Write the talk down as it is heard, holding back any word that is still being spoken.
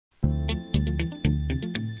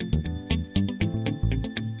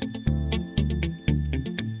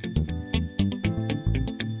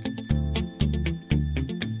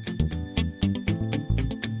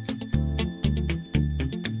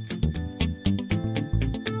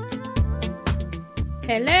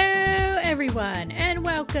Hello, everyone, and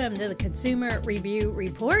welcome to the Consumer Review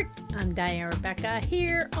Report. I'm Diane Rebecca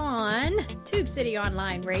here on Tube City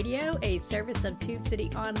Online Radio, a service of Tube City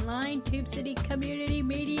Online, Tube City Community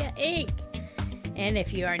Media, Inc. And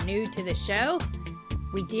if you are new to the show,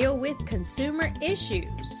 we deal with consumer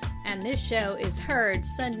issues. And this show is heard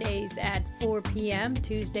Sundays at 4 p.m.,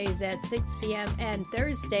 Tuesdays at 6 p.m., and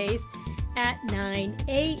Thursdays at 9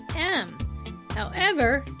 a.m.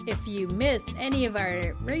 However, if you miss any of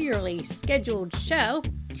our regularly scheduled show,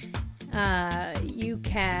 you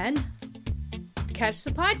can catch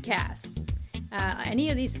the podcasts. Any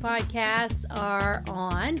of these podcasts are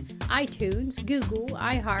on iTunes, Google,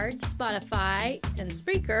 iHeart, Spotify, and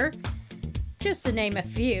Spreaker, just to name a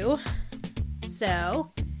few.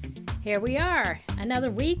 So, here we are, another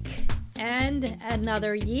week and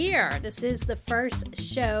another year. This is the first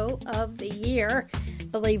show of the year,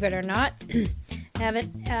 believe it or not.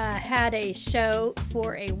 Haven't had a show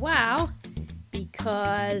for a while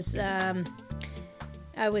because I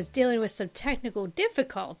was dealing with some technical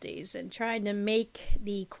difficulties and trying to make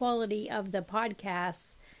the quality of the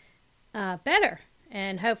podcasts better.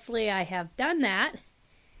 And hopefully I have done that.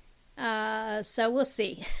 So we'll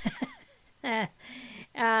see.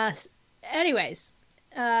 Anyways,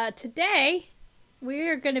 today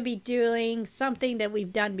we're going to be doing something that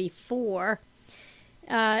we've done before.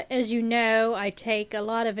 As you know, I take a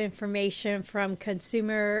lot of information from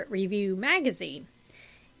Consumer Review Magazine,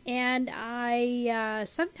 and I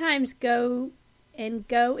sometimes go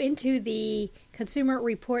into the Consumer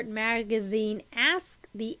Report Magazine Ask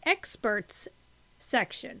the Experts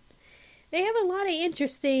section. They have a lot of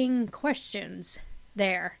interesting questions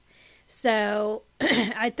there, so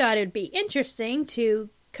I thought it would be interesting to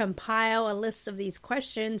compile a list of these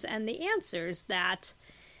questions and the answers that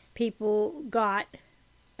people got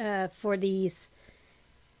for these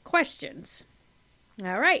questions.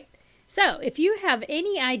 All right. So if you have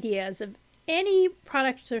any ideas of any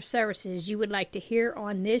products or services you would like to hear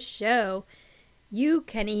on this show, you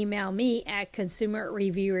can email me at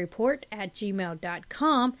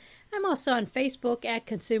consumerreviewreport@gmail.com. I'm also on Facebook at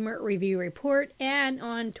Consumer Review Report and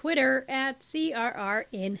on Twitter at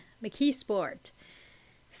CRRNMcKeesport.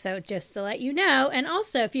 So just to let you know, and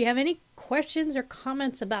also if you have any questions or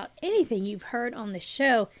comments about anything you've heard on the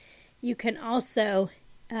show, you can also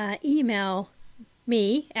email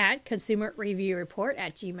me at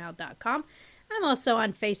consumerreviewreport@gmail.com. I'm also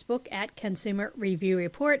on Facebook at Consumer Review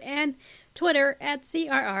Report and Twitter at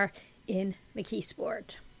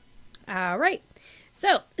CRRNMcKeesport. All right.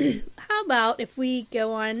 So how about if we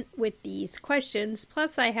go on with these questions?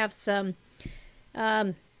 Plus I have some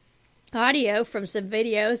audio from some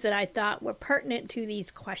videos that I thought were pertinent to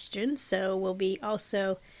these questions, so we'll be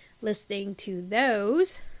also listening to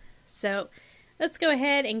those. So let's go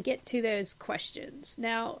ahead and get to those questions.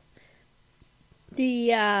 Now,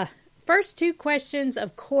 the first two questions,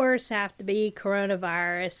 of course, have to be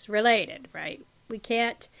coronavirus related, right? We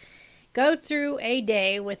can't go through a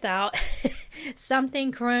day without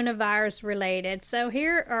something coronavirus related. So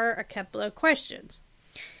here are a couple of questions.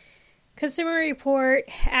 Consumer Report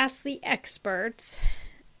asks the experts,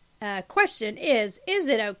 question is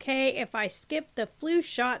it okay if I skip the flu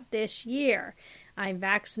shot this year? I'm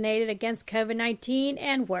vaccinated against COVID-19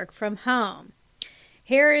 and work from home.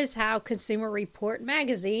 Here is how Consumer Report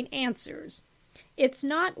Magazine answers. It's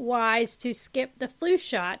not wise to skip the flu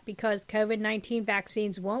shot because COVID-19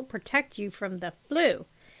 vaccines won't protect you from the flu.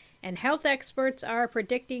 And health experts are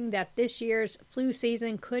predicting that this year's flu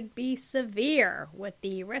season could be severe, with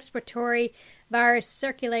the respiratory virus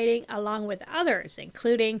circulating along with others,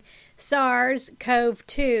 including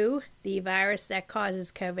SARS-CoV-2, the virus that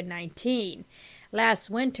causes COVID-19.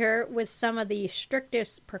 Last winter, with some of the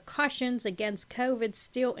strictest precautions against COVID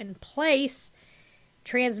still in place,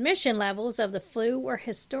 transmission levels of the flu were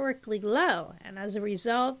historically low, and as a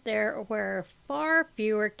result, there were far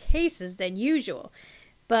fewer cases than usual.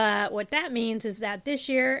 But what that means is that this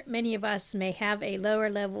year, many of us may have a lower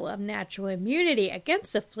level of natural immunity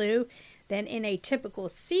against the flu than in a typical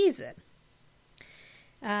season.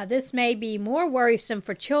 This may be more worrisome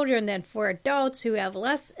for children than for adults who have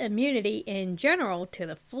less immunity in general to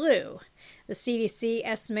the flu. The CDC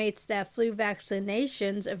estimates that flu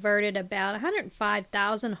vaccinations averted about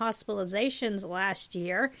 105,000 hospitalizations last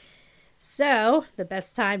year. So, the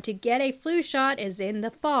best time to get a flu shot is in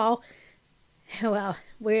the fall. Well,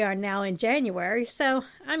 we are now in January, so,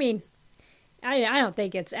 I don't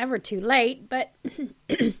think it's ever too late, but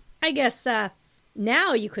I guess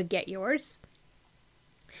now you could get yours.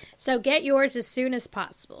 So get yours as soon as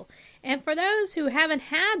possible. And for those who haven't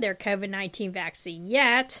had their COVID-19 vaccine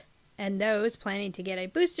yet, and those planning to get a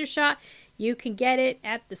booster shot, you can get it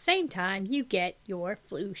at the same time you get your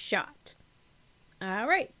flu shot. All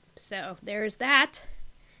right, so there's that.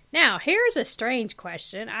 Now, here's a strange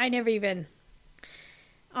question. I never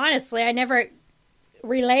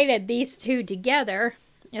related these two together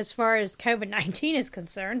as far as COVID-19 is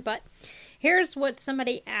concerned, but here's what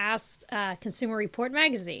somebody asked Consumer Report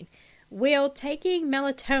magazine. Will taking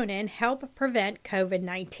melatonin help prevent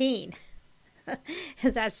COVID-19?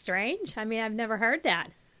 Is that strange? I mean, I've never heard that.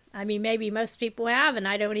 I mean, maybe most people have, and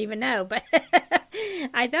I don't even know, but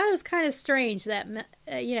I thought it was kind of strange that,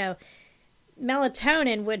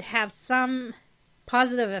 melatonin would have some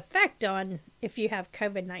positive effect on if you have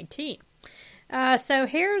COVID-19. So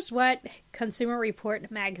here's what Consumer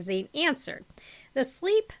Report magazine answered. The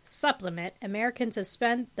sleep supplement Americans have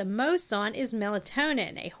spent the most on is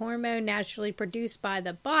melatonin, a hormone naturally produced by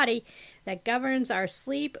the body that governs our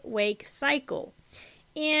sleep-wake cycle.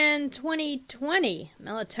 In 2020,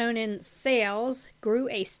 melatonin sales grew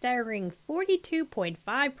a staggering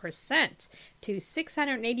 42.5% to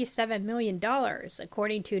 $687 million,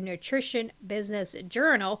 according to Nutrition Business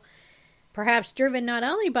Journal, perhaps driven not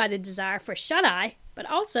only by the desire for shut-eye, but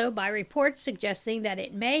also by reports suggesting that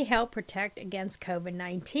it may help protect against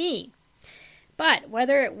COVID-19. But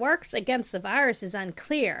whether it works against the virus is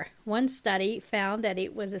unclear. One study found that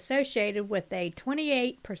it was associated with a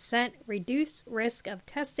 28% reduced risk of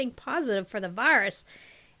testing positive for the virus,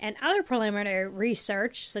 and other preliminary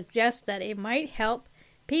research suggests that it might help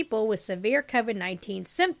people with severe COVID-19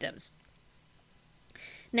 symptoms.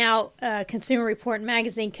 Now, Consumer Report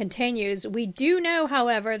magazine continues, we do know,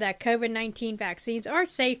 however, that COVID-19 vaccines are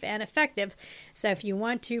safe and effective, so if you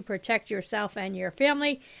want to protect yourself and your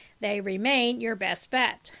family, they remain your best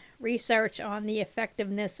bet. Research on the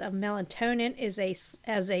effectiveness of melatonin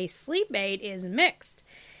as a sleep aid is mixed.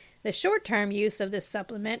 The short-term use of this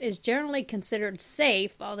supplement is generally considered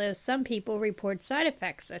safe, although some people report side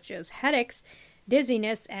effects such as headaches,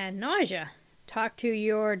 dizziness, and nausea. Talk to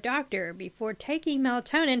your doctor before taking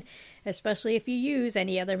melatonin, especially if you use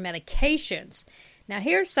any other medications. Now,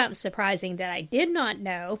 here's something surprising that I did not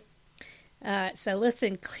know. So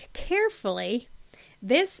listen carefully.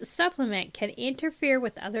 This supplement can interfere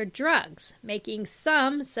with other drugs, making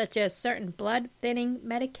some, such as certain blood-thinning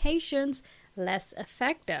medications, less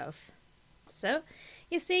effective. So,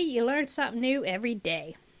 you see, you learn something new every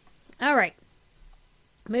day. All right.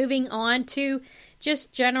 Moving on to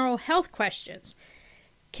just general health questions.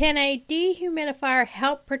 Can a dehumidifier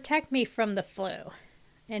help protect me from the flu?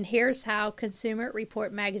 And here's how Consumer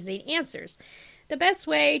Report magazine answers. The best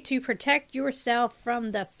way to protect yourself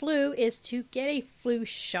from the flu is to get a flu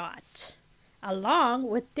shot, along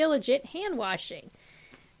with diligent hand washing.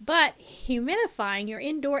 But humidifying your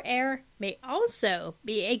indoor air may also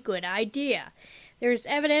be a good idea. There's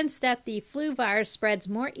evidence that the flu virus spreads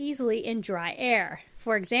more easily in dry air.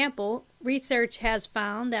 For example, research has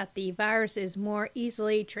found that the virus is more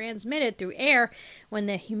easily transmitted through air when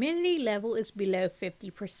the humidity level is below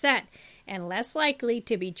 50%, and less likely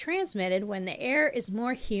to be transmitted when the air is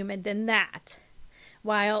more humid than that.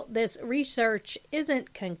 While this research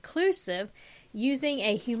isn't conclusive, using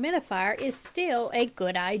a humidifier is still a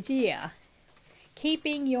good idea.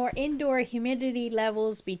 Keeping your indoor humidity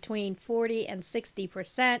levels between 40 and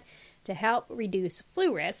 60% to help reduce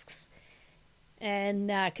flu risks.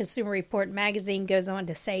 And Consumer Report magazine goes on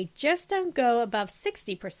to say, just don't go above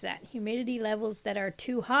 60%. Humidity levels that are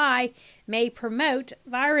too high may promote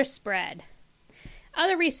virus spread.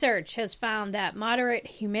 Other research has found that moderate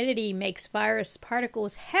humidity makes virus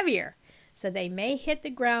particles heavier, so they may hit the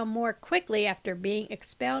ground more quickly after being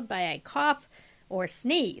expelled by a cough or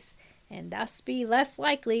sneeze, and thus be less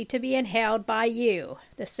likely to be inhaled by you.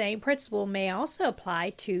 The same principle may also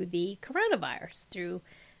apply to the coronavirus,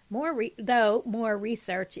 though more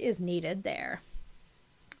research is needed there.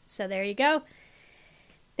 So there you go.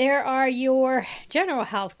 There are your general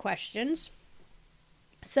health questions.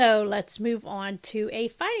 So let's move on to a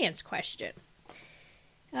finance question.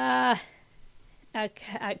 A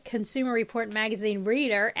Consumer Report magazine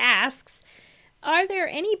reader asks, are there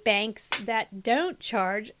any banks that don't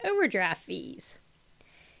charge overdraft fees?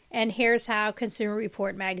 And here's how Consumer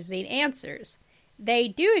Report magazine answers. They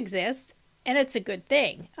do exist, and it's a good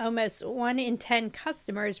thing. Almost 1 in 10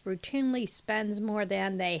 customers routinely spends more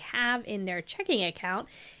than they have in their checking account,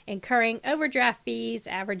 incurring overdraft fees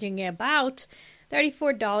averaging about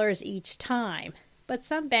 $34 each time. But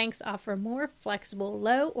some banks offer more flexible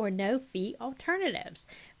low or no fee alternatives.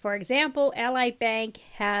 For example, Ally Bank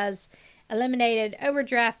has eliminated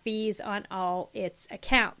overdraft fees on all its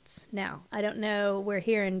accounts. Now, I don't know, we're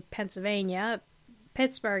here in Pennsylvania,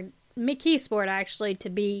 Pittsburgh, McKeesport actually, to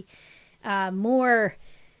be more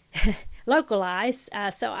localized.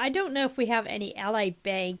 So I don't know if we have any LA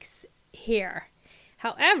banks here.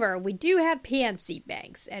 However, we do have PNC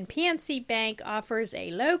Banks, and PNC Bank offers a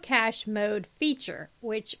low cash mode feature,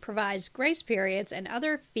 which provides grace periods and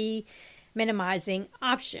other fee minimizing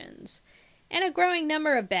options. And a growing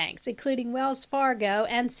number of banks, including Wells Fargo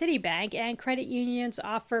and Citibank, and credit unions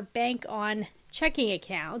offer bank-on checking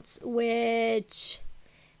accounts, which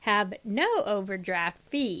have no overdraft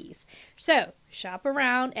fees. So, shop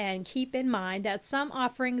around and keep in mind that some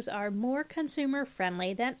offerings are more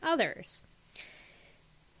consumer-friendly than others.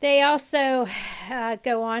 They also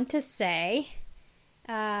go on to say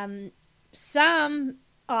some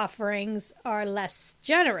offerings are less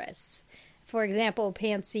generous. For example,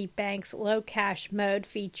 PNC Bank's low cash mode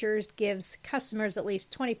features gives customers at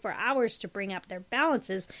least 24 hours to bring up their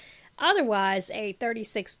balances. Otherwise, a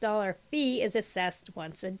 $36 fee is assessed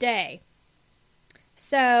once a day.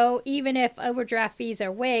 So, even if overdraft fees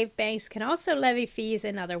are waived, banks can also levy fees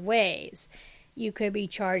in other ways. You could be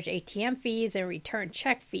charged ATM fees and return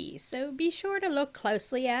check fees, so be sure to look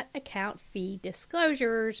closely at account fee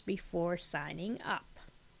disclosures before signing up.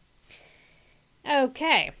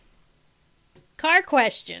 Okay, car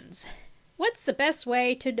questions. What's the best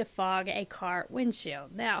way to defog a car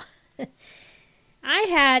windshield? Now, I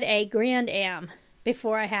had a Grand Am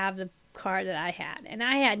before I have the car that I had, and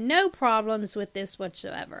I had no problems with this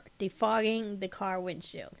whatsoever, defogging the car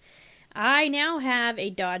windshield. I now have a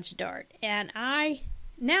Dodge Dart, and I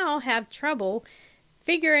now have trouble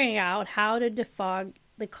figuring out how to defog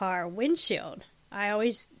the car windshield. I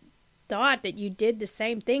always thought that you did the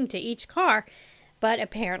same thing to each car, but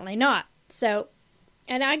apparently not. So,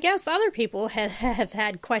 and I guess other people have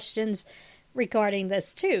had questions regarding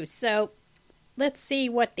this too. So, let's see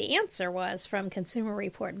what the answer was from Consumer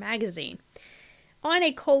Report magazine. On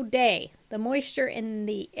a cold day, the moisture in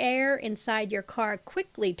the air inside your car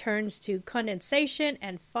quickly turns to condensation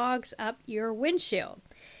and fogs up your windshield.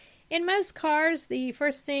 In most cars, the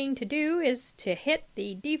first thing to do is to hit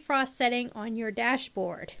the defrost setting on your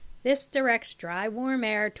dashboard. This directs dry, warm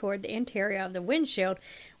air toward the interior of the windshield,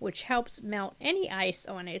 which helps melt any ice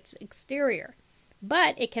on its exterior.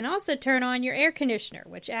 But it can also turn on your air conditioner,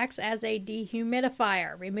 which acts as a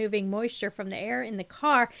dehumidifier, removing moisture from the air in the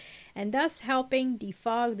car and thus helping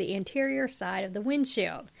defog the interior side of the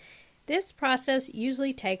windshield. This process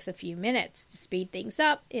usually takes a few minutes. To speed things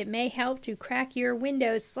up, it may help to crack your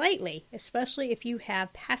windows slightly, especially if you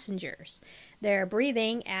have passengers. Their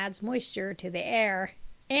breathing adds moisture to the air.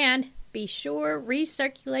 And be sure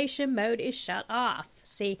recirculation mode is shut off.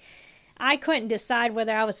 See, I couldn't decide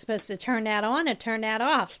whether I was supposed to turn that on or turn that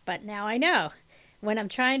off, but now I know. When I'm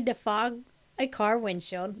trying to defog a car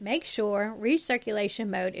windshield, make sure recirculation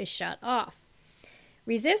mode is shut off.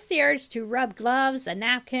 Resist the urge to rub gloves, a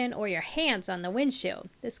napkin, or your hands on the windshield.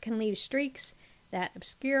 This can leave streaks that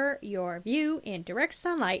obscure your view in direct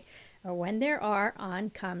sunlight or when there are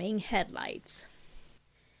oncoming headlights.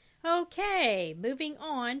 Okay, moving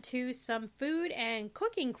on to some food and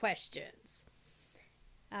cooking questions.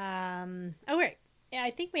 Right. Yeah,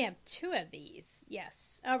 I think we have two of these.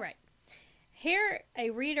 Yes. All right. Here,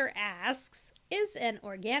 a reader asks, is an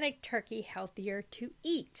organic turkey healthier to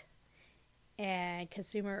eat? And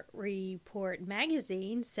Consumer Report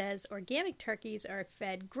magazine says organic turkeys are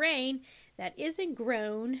fed grain that isn't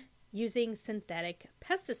grown using synthetic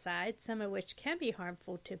pesticides, some of which can be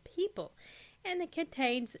harmful to people, and it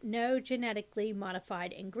contains no genetically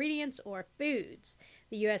modified ingredients or foods.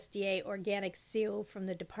 The USDA organic seal from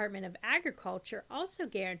the Department of Agriculture also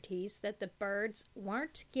guarantees that the birds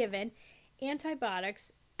weren't given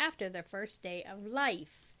antibiotics after their first day of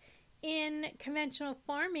life. In conventional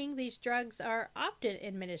farming, these drugs are often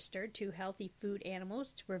administered to healthy food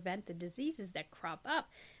animals to prevent the diseases that crop up,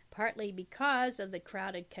 partly because of the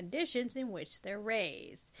crowded conditions in which they're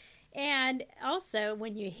raised. And also,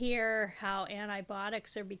 when you hear how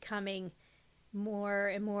antibiotics are becoming more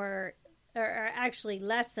and more, or actually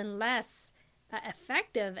less and less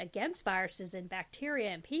effective against viruses and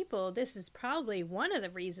bacteria in people, this is probably one of the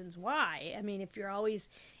reasons why. I mean, if you're always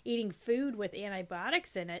eating food with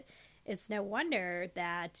antibiotics in it, it's no wonder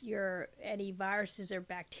that any viruses or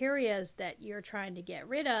bacteria that you're trying to get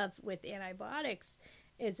rid of with antibiotics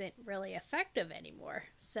isn't really effective anymore.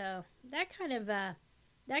 So that kind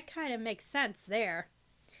of makes sense there.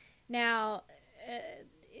 Now,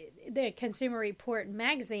 the Consumer Report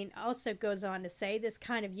magazine also goes on to say this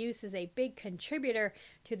kind of use is a big contributor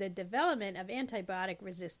to the development of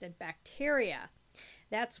antibiotic-resistant bacteria.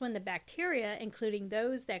 That's when the bacteria, including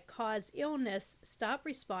those that cause illness, stop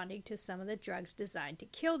responding to some of the drugs designed to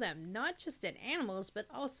kill them, not just in animals, but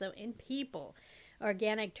also in people.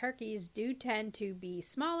 Organic turkeys do tend to be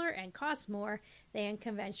smaller and cost more than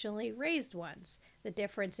conventionally raised ones. The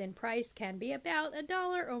difference in price can be about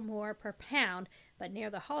 $1 or more per pound, but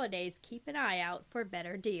near the holidays, keep an eye out for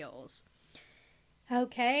better deals.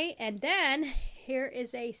 Okay, and then here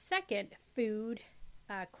is a second food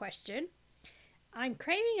question. I'm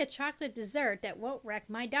craving a chocolate dessert that won't wreck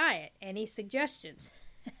my diet. Any suggestions?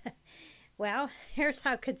 Well, here's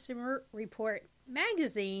how Consumer Report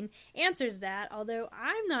magazine answers that, although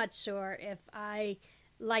I'm not sure if I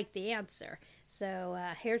like the answer. So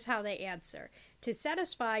here's how they answer. To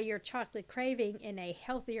satisfy your chocolate craving in a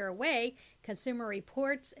healthier way, Consumer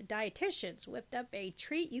Reports dietitians whipped up a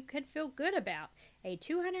treat you can feel good about, a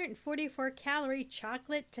 244-calorie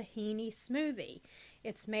chocolate tahini smoothie.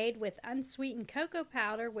 It's made with unsweetened cocoa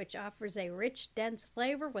powder, which offers a rich, dense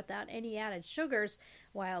flavor without any added sugars,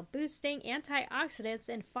 while boosting antioxidants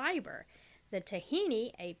and fiber. The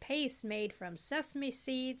tahini, a paste made from sesame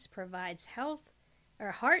seeds, provides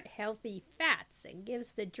heart-healthy fats and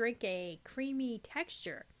gives the drink a creamy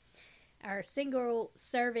texture. Our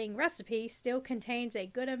single-serving recipe still contains a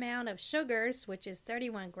good amount of sugars, which is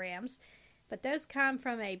 31 grams, but those come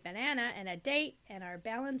from a banana and a date and are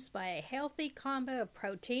balanced by a healthy combo of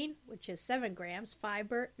protein, which is 7 grams,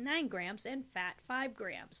 fiber 9 grams, and fat 5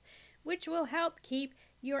 grams, which will help keep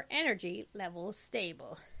your energy levels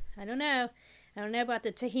stable. I don't know about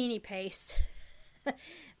the tahini paste.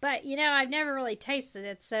 But, I've never really tasted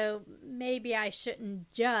it, so maybe I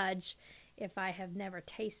shouldn't judge if I have never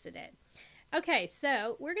tasted it. Okay,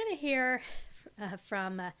 so we're going to hear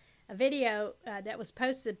from a video that was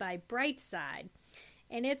posted by Brightside,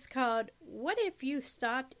 and it's called, What If You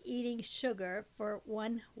Stopped Eating Sugar for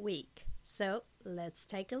 1 Week? So let's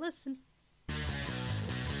take a listen.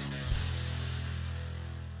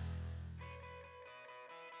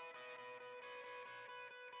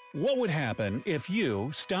 What would happen if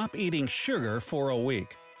you stop eating sugar for a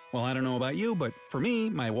week? Well, I don't know about you, but for me,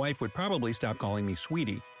 my wife would probably stop calling me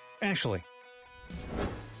sweetie. Ashley.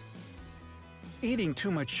 Eating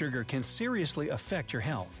too much sugar can seriously affect your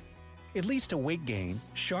health. It leads to weight gain,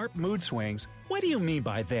 sharp mood swings, what do you mean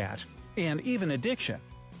by that? And even addiction.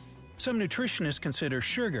 Some nutritionists consider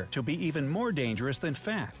sugar to be even more dangerous than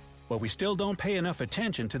fat, but we still don't pay enough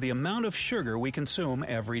attention to the amount of sugar we consume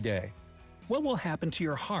every day. What will happen to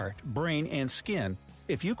your heart, brain, and skin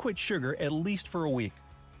if you quit sugar at least for a week?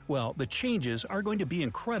 Well, the changes are going to be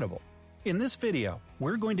incredible. In this video,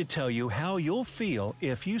 we're going to tell you how you'll feel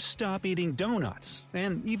if you stop eating donuts,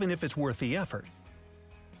 and even if it's worth the effort.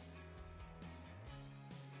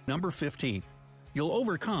 Number 15. You'll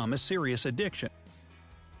overcome a serious addiction.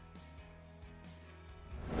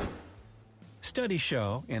 Studies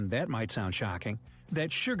show, and that might sound shocking,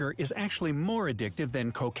 that sugar is actually more addictive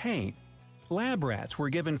than cocaine. Lab rats were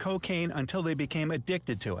given cocaine until they became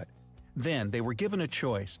addicted to it. Then they were given a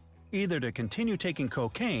choice, either to continue taking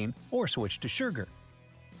cocaine or switch to sugar.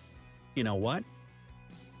 You know what?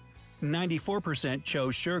 94%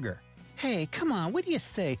 chose sugar. Hey, come on, what do you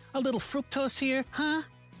say? A little fructose here, huh?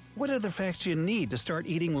 What other facts do you need to start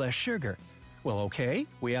eating less sugar? Well, okay,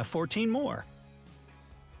 we have 14 more.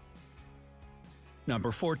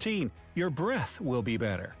 Number 14. Your breath will be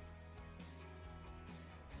better.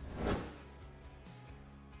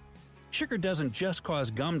 Sugar doesn't just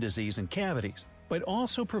cause gum disease and cavities, but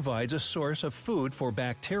also provides a source of food for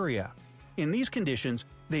bacteria. In these conditions,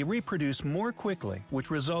 they reproduce more quickly,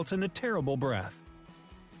 which results in a terrible breath.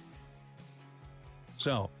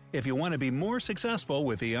 So, if you want to be more successful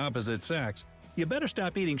with the opposite sex, you better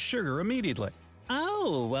stop eating sugar immediately.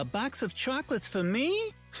 Oh, a box of chocolates for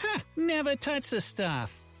me? Ha! Never touch the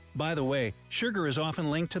stuff! By the way, sugar is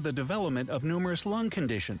often linked to the development of numerous lung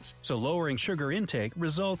conditions, so lowering sugar intake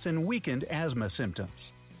results in weakened asthma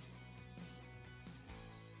symptoms.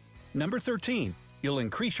 Number 13. You'll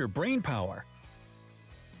increase your brain power.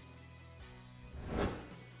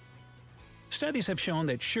 Studies have shown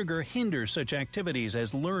that sugar hinders such activities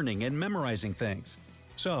as learning and memorizing things.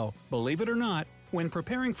 So, believe it or not, when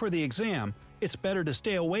preparing for the exam, it's better to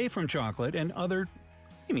stay away from chocolate and other...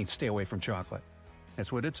 What do you mean stay away from chocolate?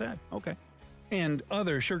 That's what it said, okay. And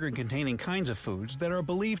other sugar-containing kinds of foods that are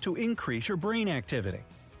believed to increase your brain activity.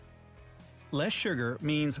 Less sugar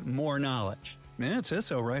means more knowledge. It says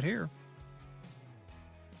so right here.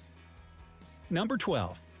 Number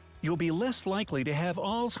 12. You'll be less likely to have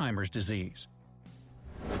Alzheimer's disease.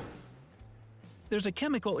 There's a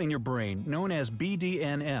chemical in your brain known as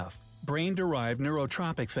BDNF, brain-derived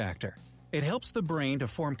neurotropic factor. It helps the brain to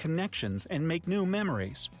form connections and make new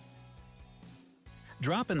memories.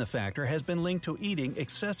 Drop in the factor has been linked to eating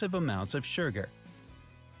excessive amounts of sugar.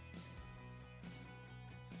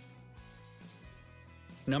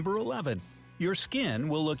 Number 11. Your skin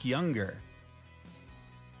will look younger.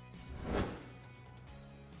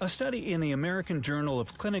 A study in the American Journal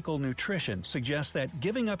of Clinical Nutrition suggests that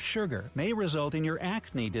giving up sugar may result in your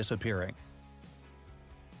acne disappearing.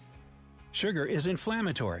 Sugar is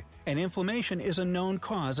inflammatory, and inflammation is a known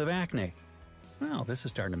cause of acne. Well, this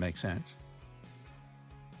is starting to make sense.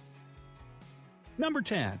 Number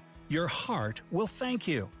 10. Your heart will thank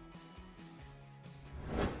you.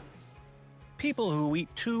 People who eat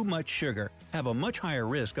too much sugar have a much higher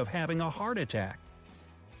risk of having a heart attack.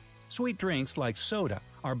 Sweet drinks like soda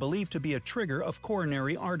are believed to be a trigger of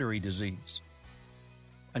coronary artery disease.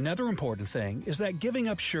 Another important thing is that giving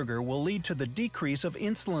up sugar will lead to the decrease of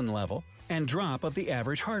insulin level and drop of the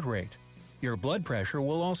average heart rate. Your blood pressure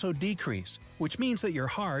will also decrease, which means that your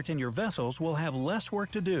heart and your vessels will have less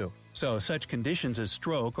work to do, so such conditions as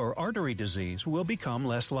stroke or artery disease will become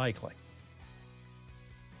less likely.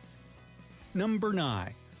 Number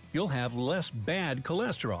 9. You'll have less bad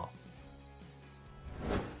cholesterol.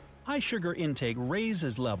 High sugar intake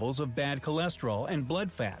raises levels of bad cholesterol and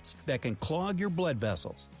blood fats that can clog your blood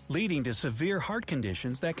vessels, leading to severe heart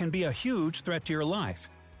conditions that can be a huge threat to your life.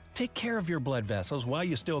 Take care of your blood vessels while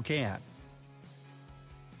you still can.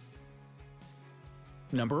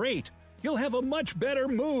 Number 8. You'll have a much better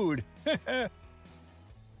mood.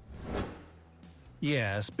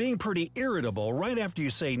 Yes, being pretty irritable right after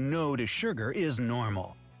you say no to sugar is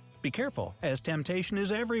normal. Be careful, as temptation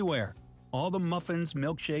is everywhere. All the muffins,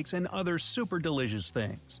 milkshakes, and other super delicious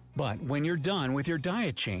things. But when you're done with your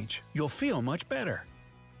diet change, you'll feel much better.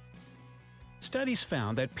 Studies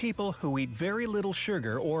found that people who eat very little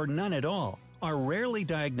sugar or none at all are rarely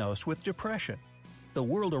diagnosed with depression. The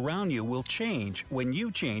world around you will change when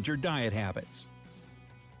you change your diet habits.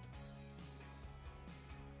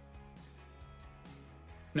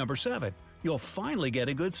 Number 7. You'll finally get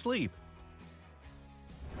a good sleep.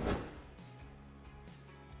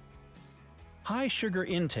 High sugar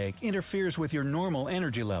intake interferes with your normal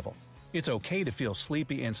energy level. It's okay to feel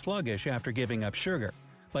sleepy and sluggish after giving up sugar,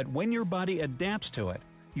 but when your body adapts to it,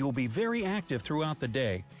 you'll be very active throughout the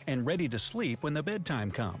day and ready to sleep when the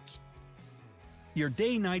bedtime comes. Your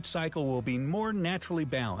day-night cycle will be more naturally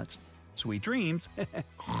balanced. Sweet dreams.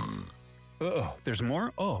 Oh, there's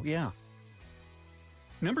more? Oh, yeah.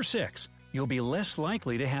 Number 6. You'll be less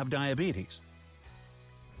likely to have diabetes.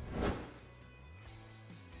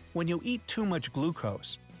 When you eat too much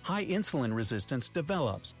glucose, high insulin resistance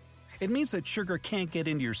develops. It means that sugar can't get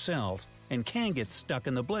into your cells and can get stuck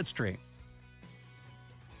in the bloodstream.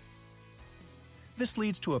 This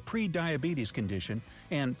leads to a pre-diabetes condition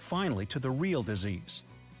and finally to the real disease.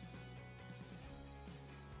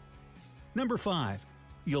 Number 5.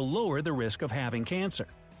 You'll lower the risk of having cancer.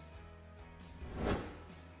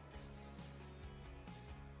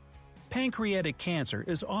 Pancreatic cancer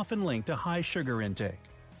is often linked to high sugar intake.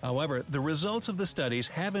 However, the results of the studies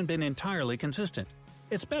haven't been entirely consistent.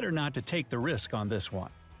 It's better not to take the risk on this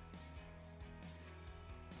one.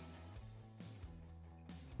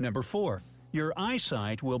 Number 4. Your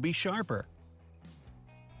eyesight will be sharper.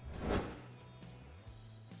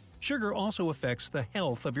 Sugar also affects the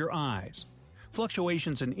health of your eyes.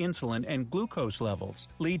 Fluctuations in insulin and glucose levels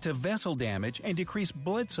lead to vessel damage and decreased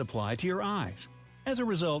blood supply to your eyes. As a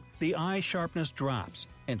result, the eye sharpness drops,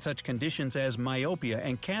 and such conditions as myopia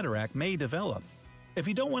and cataract may develop. If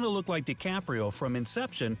you don't want to look like DiCaprio from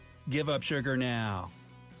Inception, give up sugar now.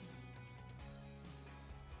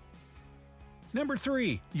 Number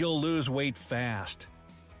 3. You'll lose weight fast.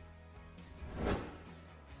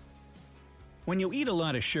 When you eat a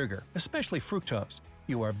lot of sugar, especially fructose,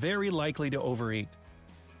 you are very likely to overeat.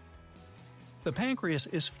 The pancreas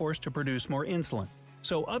is forced to produce more insulin,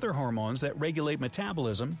 so other hormones that regulate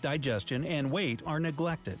metabolism, digestion, and weight are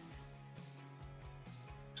neglected.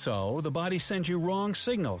 So, the body sends you wrong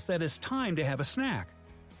signals that it's time to have a snack.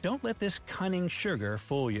 Don't let this cunning sugar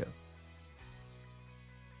fool you.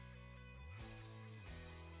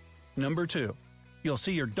 Number 2. You'll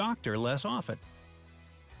see your doctor less often.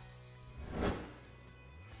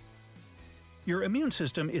 Your immune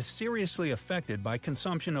system is seriously affected by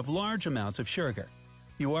consumption of large amounts of sugar.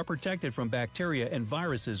 You are protected from bacteria and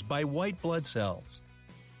viruses by white blood cells.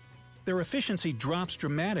 Their efficiency drops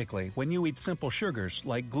dramatically when you eat simple sugars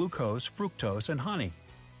like glucose, fructose, and honey.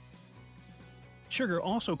 Sugar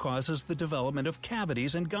also causes the development of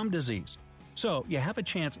cavities and gum disease, so you have a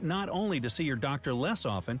chance not only to see your doctor less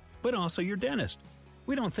often, but also your dentist.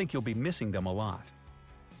 We don't think you'll be missing them a lot.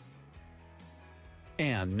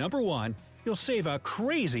 And number 1, you'll save a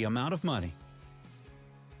crazy amount of money.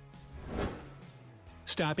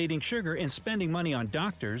 Stop eating sugar and spending money on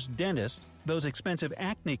doctors, dentists, those expensive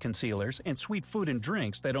acne concealers, and sweet food and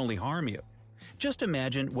drinks that only harm you. Just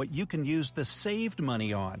imagine what you can use the saved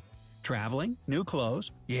money on. Traveling, new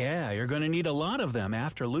clothes, yeah, you're going to need a lot of them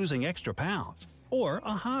after losing extra pounds. Or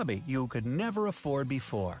a hobby you could never afford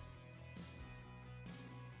before.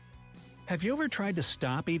 Have you ever tried to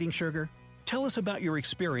stop eating sugar? Tell us about your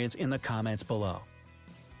experience in the comments below.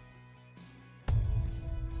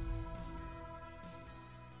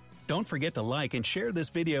 Don't forget to like and share this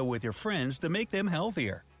video with your friends to make them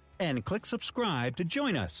healthier. And click subscribe to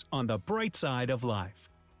join us on the bright side of life.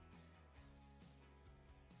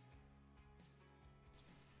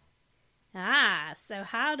 So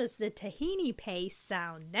how does the tahini paste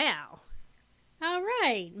sound now? All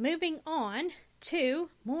right, moving on to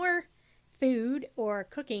more food or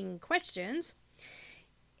cooking questions.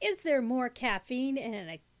 Is there more caffeine in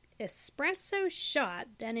an espresso shot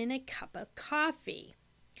than in a cup of coffee?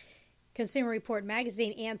 Consumer Report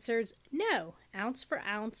magazine answers no. Ounce for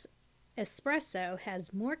ounce, espresso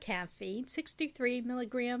has more caffeine, 63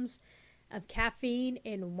 milligrams of caffeine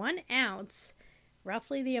in 1 ounce,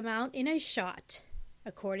 roughly the amount in a shot,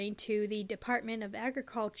 according to the Department of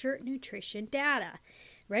Agriculture Nutrition data.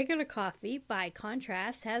 Regular coffee, by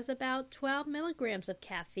contrast, has about 12 milligrams of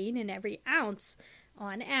caffeine in every ounce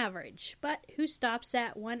on average. But who stops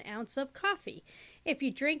at 1 ounce of coffee? If you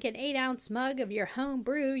drink an 8-ounce mug of your home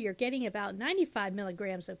brew, you're getting about 95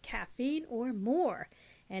 milligrams of caffeine or more.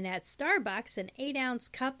 And at Starbucks, an 8-ounce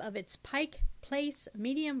cup of its Pike Place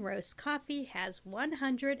medium roast coffee has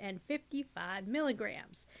 155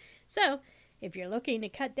 milligrams. So, if you're looking to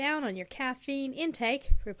cut down on your caffeine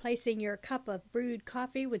intake, replacing your cup of brewed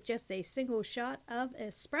coffee with just a single shot of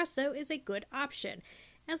espresso is a good option,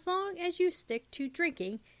 as long as you stick to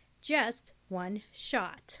drinking just 1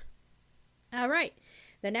 shot. All right,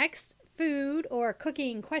 the next food or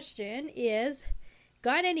cooking question is,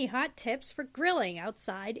 got any hot tips for grilling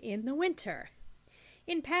outside in the winter?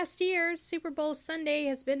 In past years, Super Bowl Sunday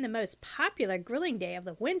has been the most popular grilling day of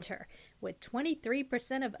the winter, with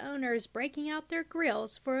 23% of owners breaking out their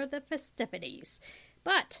grills for the festivities.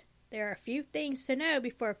 But there are a few things to know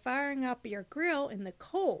before firing up your grill in the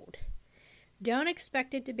cold. Don't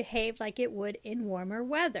expect it to behave like it would in warmer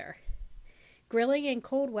weather. Grilling in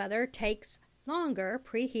cold weather takes longer.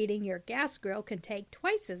 Preheating your gas grill can take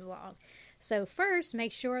twice as long. So first,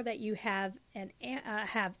 make sure that you have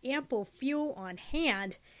ample fuel on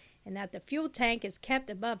hand and that the fuel tank is kept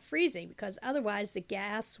above freezing, because otherwise the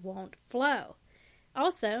gas won't flow.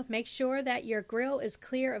 Also, make sure that your grill is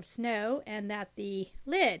clear of snow and that the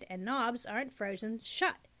lid and knobs aren't frozen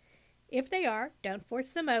shut. If they are, don't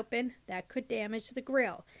force them open. That could damage the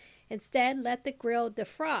grill. Instead, let the grill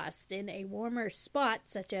defrost in a warmer spot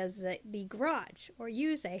such as the garage, or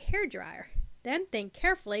use a hairdryer. Then think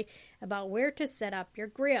carefully about where to set up your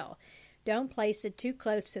grill. Don't place it too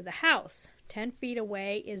close to the house. 10 feet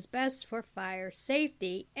away is best for fire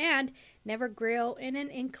safety, and never grill in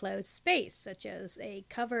an enclosed space such as a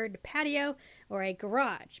covered patio or a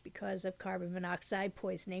garage because of carbon monoxide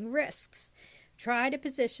poisoning risks. Try to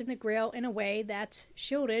position the grill in a way that's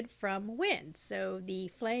shielded from wind so the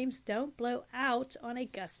flames don't blow out on a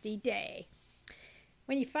gusty day.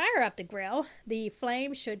 When you fire up the grill, the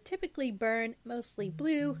flame should typically burn mostly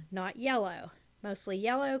blue, not yellow. Mostly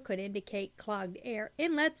yellow could indicate clogged air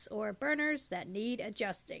inlets or burners that need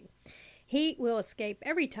adjusting. Heat will escape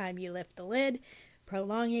every time you lift the lid,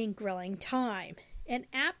 prolonging grilling time. An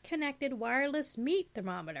app-connected wireless meat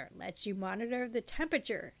thermometer lets you monitor the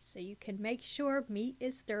temperature so you can make sure meat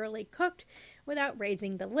is thoroughly cooked without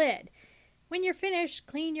raising the lid. When you're finished,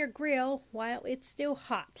 clean your grill while it's still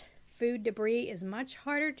hot. Food debris is much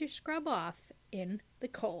harder to scrub off in the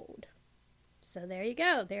cold. So there you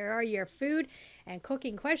go. There are your food and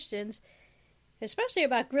cooking questions, especially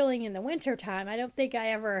about grilling in the wintertime. I don't think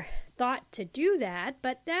I ever thought to do that,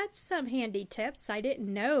 but that's some handy tips. I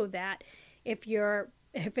didn't know that if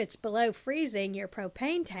it's below freezing, your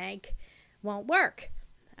propane tank won't work.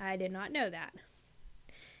 I did not know that.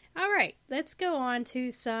 All right, let's go on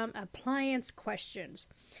to some appliance questions.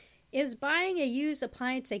 Is buying a used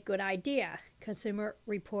appliance a good idea? Consumer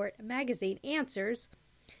Report magazine answers,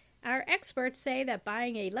 our experts say that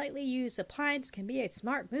buying a lightly used appliance can be a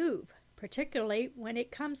smart move, particularly when it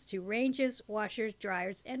comes to ranges, washers,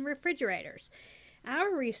 dryers, and refrigerators.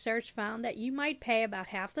 Our research found that you might pay about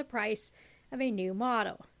half the price of a new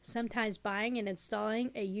model. Sometimes buying and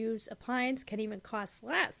installing a used appliance can even cost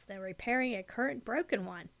less than repairing a current broken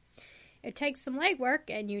one. It takes some legwork,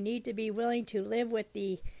 and you need to be willing to live with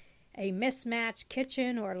the a mismatched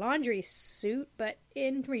kitchen or laundry suit, but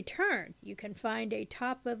in return, you can find a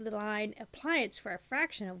top-of-the-line appliance for a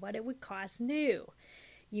fraction of what it would cost new.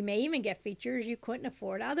 You may even get features you couldn't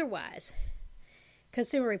afford otherwise.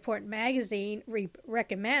 Consumer Report magazine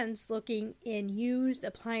recommends looking in used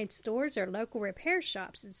appliance stores or local repair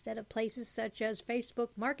shops instead of places such as Facebook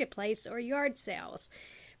Marketplace or yard sales.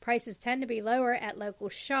 Prices tend to be lower at local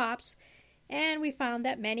shops, and we found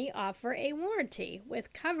that many offer a warranty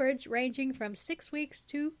with coverage ranging from 6 weeks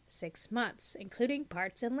to 6 months, including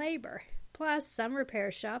parts and labor. Plus, some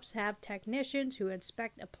repair shops have technicians who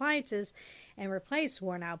inspect appliances and replace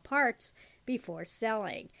worn-out parts before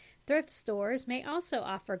selling. Thrift stores may also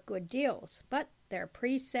offer good deals, but their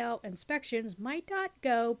pre-sale inspections might not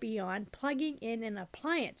go beyond plugging in an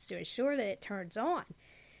appliance to ensure that it turns on.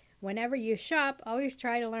 Whenever you shop, always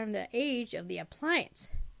try to learn the age of the appliance.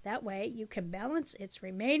 That way, you can balance its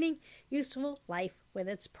remaining useful life with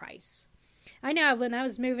its price. I know when I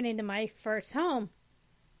was moving into my first home,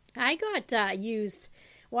 I got used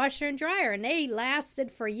washer and dryer, and they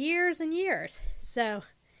lasted for years and years. So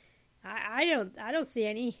I don't see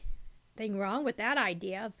anything wrong with that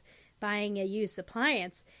idea of buying a used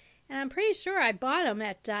appliance. And I'm pretty sure I bought them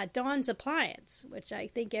at Dawn's Appliance, which I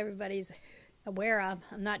think everybody's aware of.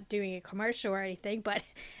 I'm not doing a commercial or anything, but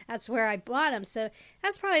that's where I bought them. So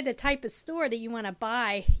that's probably the type of store that you want to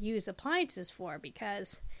buy used appliances for,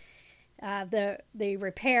 because the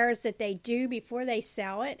repairs that they do before they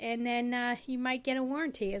sell it, and then you might get a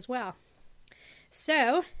warranty as well.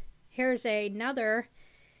 So here's another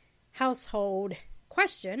household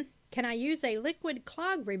question. Can I use a liquid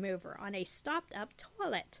clog remover on a stopped-up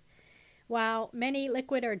toilet? While many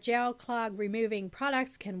liquid or gel clog removing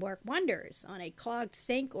products can work wonders on a clogged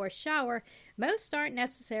sink or shower, most aren't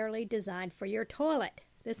necessarily designed for your toilet.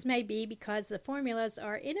 This may be because the formulas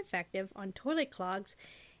are ineffective on toilet clogs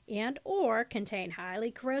and or contain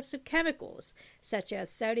highly corrosive chemicals such as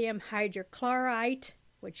sodium hydrochloride,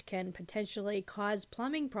 which can potentially cause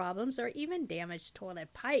plumbing problems or even damage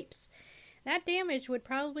toilet pipes. That damage would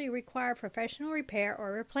probably require professional repair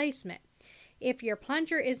or replacement. If your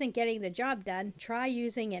plunger isn't getting the job done, try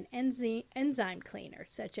using an enzyme cleaner,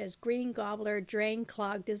 such as Green Gobbler Drain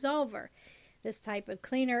Clog Dissolver. This type of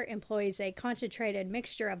cleaner employs a concentrated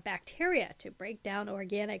mixture of bacteria to break down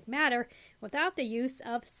organic matter without the use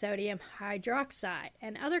of sodium hydroxide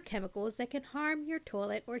and other chemicals that can harm your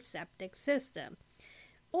toilet or septic system.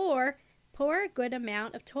 Or pour a good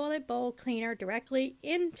amount of toilet bowl cleaner directly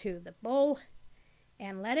into the bowl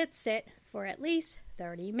and let it sit for at least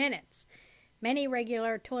 30 minutes. Many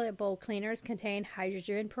regular toilet bowl cleaners contain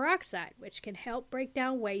hydrogen peroxide, which can help break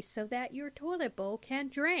down waste so that your toilet bowl can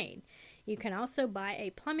drain. You can also buy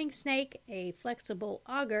a plumbing snake, a flexible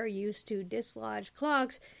auger used to dislodge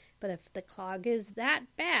clogs, but if the clog is that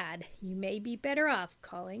bad, you may be better off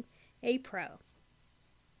calling a pro.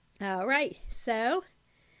 All right, so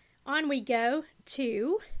on we go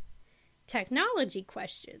to technology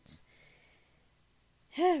questions.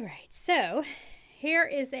 All right, so here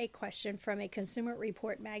is a question from a Consumer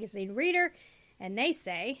Report magazine reader, and they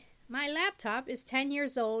say, my laptop is 10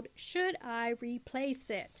 years old. Should I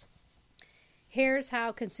replace it? Here's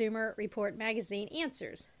how Consumer Report magazine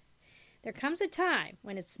answers. There comes a time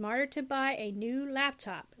when it's smarter to buy a new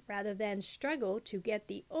laptop rather than struggle to get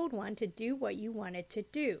the old one to do what you want it to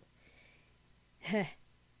do.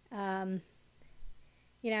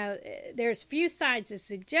 There's few signs that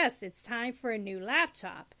suggest it's time for a new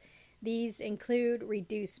laptop. These include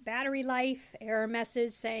reduced battery life, error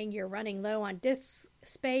message saying you're running low on disk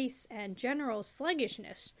space, and general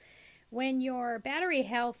sluggishness. When your battery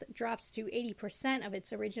health drops to 80% of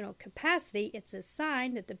its original capacity, it's a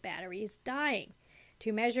sign that the battery is dying.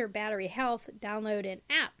 To measure battery health, download an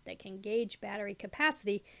app that can gauge battery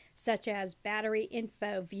capacity, such as Battery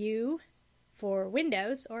Info View for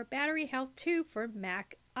Windows or Battery Health 2 for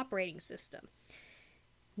Mac operating system.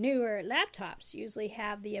 Newer laptops usually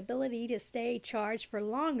have the ability to stay charged for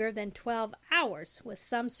longer than 12 hours, with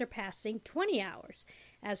some surpassing 20 hours.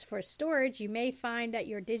 As for storage, you may find that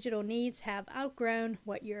your digital needs have outgrown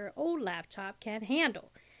what your old laptop can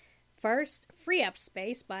handle. First, free up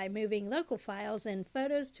space by moving local files and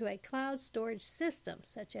photos to a cloud storage system,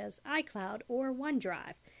 such as iCloud or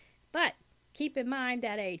OneDrive. But keep in mind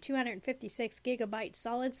that a 256 gigabyte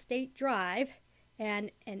solid-state drive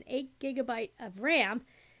and an 8 gigabyte of RAM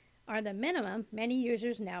are the minimum many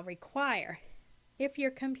users now require. If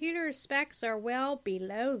your computer specs are well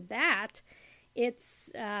below that,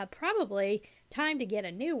 it's probably time to get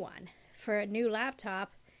a new one. For a new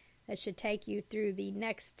laptop that should take you through the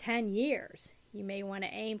next 10 years, you may want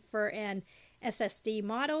to aim for an SSD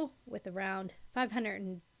model with around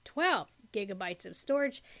 512 12 gigabytes of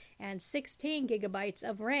storage and 16 gigabytes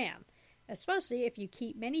of RAM, especially if you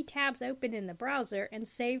keep many tabs open in the browser and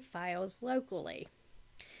save files locally.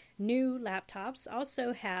 New laptops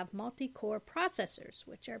also have multi-core processors,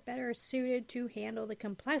 which are better suited to handle the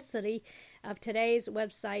complexity of today's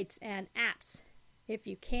websites and apps. If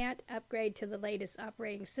you can't upgrade to the latest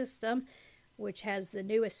operating system, which has the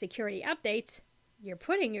newest security updates, you're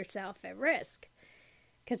putting yourself at risk.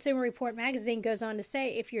 Consumer Report magazine goes on to say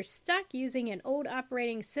if you're stuck using an old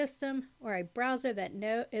operating system or a browser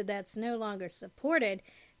that's no longer supported,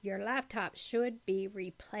 your laptop should be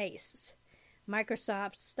replaced.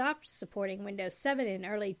 Microsoft stopped supporting Windows 7 in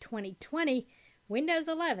early 2020. Windows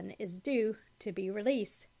 11 is due to be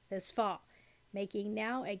released this fall, making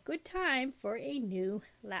now a good time for a new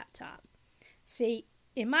laptop. See,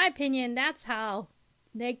 in my opinion, that's how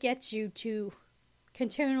they get you to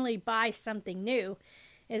continually buy something new,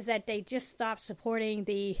 is that they just stop supporting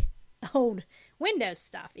the old Windows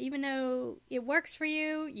stuff. Even though it works for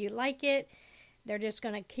you, you like it, they're just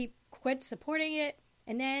going to quit supporting it,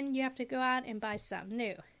 and then you have to go out and buy something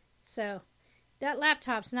new. So that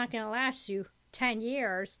laptop's not going to last you 10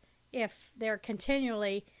 years if they're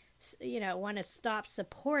continually, want to stop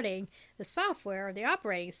supporting the software or the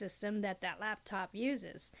operating system that laptop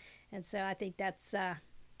uses. And so I think that's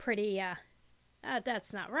pretty,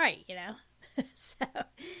 that's not right, So,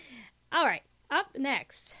 all right, up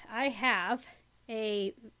next, I have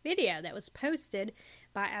a video that was posted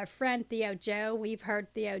by our friend Theo Joe. We've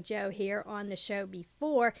heard Theo Joe here on the show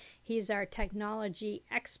before. He's our technology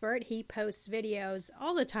expert. He posts videos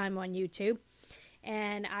all the time on YouTube,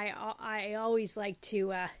 and I always like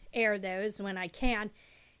to air those when I can.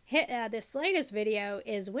 This latest video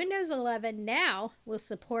is Windows 11 now will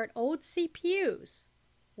support old CPUs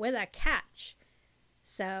with a catch.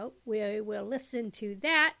 So we will listen to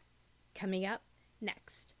that coming up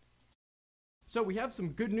next. So we have some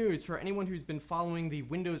good news for anyone who's been following the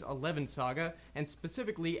Windows 11 saga, and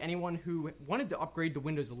specifically anyone who wanted to upgrade to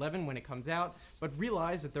Windows 11 when it comes out, but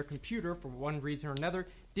realized that their computer, for one reason or another,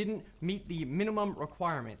 didn't meet the minimum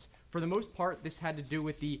requirements. For the most part, this had to do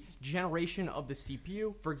with the generation of the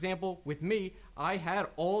CPU. For example, with me, I had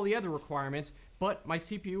all the other requirements, but my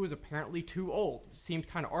CPU was apparently too old. It seemed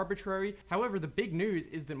kind of arbitrary. However, the big news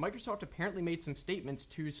is that Microsoft apparently made some statements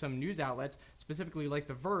to some news outlets, specifically like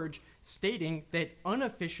The Verge, stating that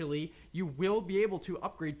unofficially you will be able to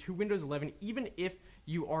upgrade to Windows 11 even if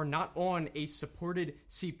you are not on a supported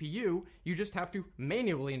CPU. You just have to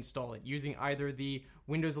manually install it using either the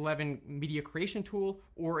Windows 11 Media Creation Tool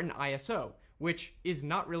or an ISO, which is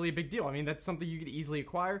not really a big deal. I mean, that's something you could easily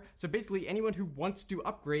acquire. So basically, anyone who wants to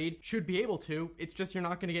upgrade should be able to. It's just you're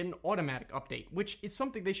not going to get an automatic update, which is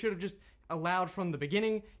something they should have just allowed from the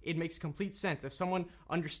beginning. It makes complete sense. If someone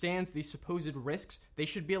understands the supposed risks, they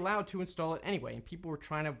should be allowed to install it anyway. And people were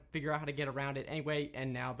trying to figure out how to get around it anyway,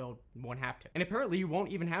 and now won't have to. And apparently, you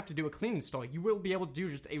won't even have to do a clean install. You will be able to do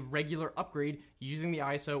just a regular upgrade using the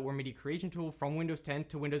ISO or Media Creation Tool from Windows 10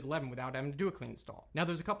 to Windows 11 without having to do a clean install. Now,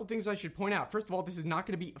 there's a couple things I should point out. First of all, this is not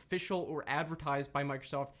going to be official or advertised by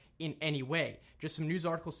Microsoft in any way. Just some news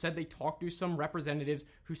articles said they talked to some representatives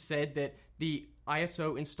who said that the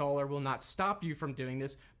ISO installer will not stop you from doing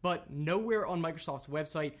this, but nowhere on Microsoft's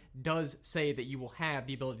website does say that you will have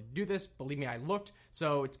the ability to do this. Believe me, I looked,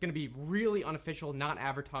 so it's going to be really unofficial, not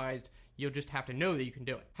advertised. You'll just have to know that you can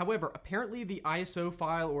do it. However, apparently the ISO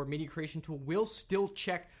file or Media Creation Tool will still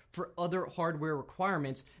check for other hardware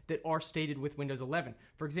requirements that are stated with Windows 11.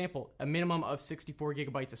 For example, a minimum of 64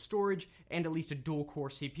 gigabytes of storage and at least a dual-core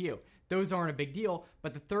CPU. Those aren't a big deal,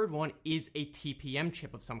 but the third one is a TPM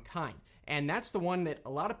chip of some kind. And that's the one that a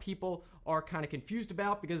lot of people are kind of confused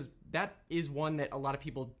about because that is one that a lot of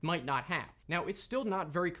people might not have. Now, it's still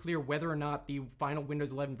not very clear whether or not the final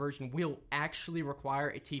Windows 11 version will actually require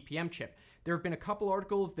a TPM chip. There have been a couple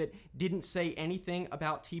articles that didn't say anything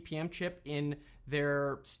about TPM chip in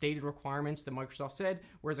their stated requirements that Microsoft said,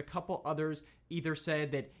 whereas a couple others either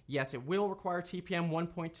said that yes, it will require TPM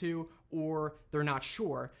 1.2 or they're not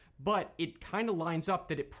sure. But it kind of lines up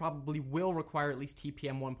that it probably will require at least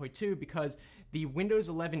TPM 1.2 because the Windows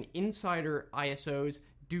 11 Insider ISOs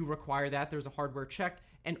do require that. There's a hardware check.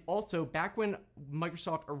 And also, back when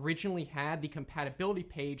Microsoft originally had the compatibility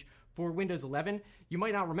page for Windows 11, you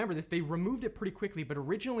might not remember this, they removed it pretty quickly, but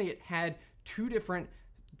originally it had two different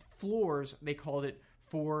floors, they called it,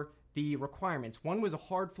 for the requirements. One was a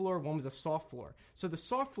hard floor, one was a soft floor. So the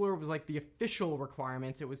soft floor was like the official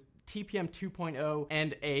requirements. It was TPM 2.0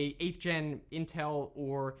 and a 8th gen Intel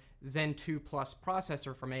or Zen 2 Plus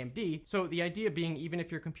processor from AMD. So the idea being, even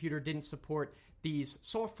if your computer didn't support these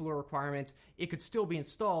soft floor requirements, it could still be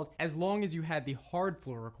installed as long as you had the hard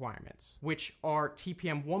floor requirements, which are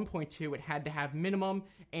TPM 1.2. It had to have minimum,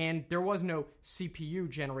 and there was no CPU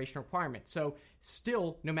generation requirement. So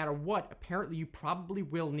still, no matter what, apparently you probably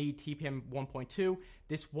will need TPM 1.2.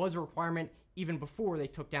 This was a requirement even before they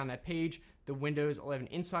took down that page. The Windows 11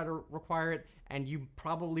 Insider require it, and you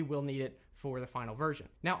probably will need it for the final version.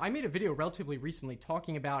 Now, I made a video relatively recently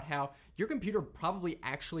talking about how your computer probably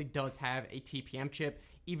actually does have a TPM chip,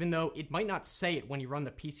 even though it might not say it when you run the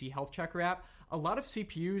PC Health Checker app. A lot of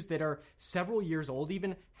CPUs that are several years old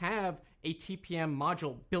even have a TPM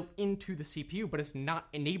module built into the CPU, but it's not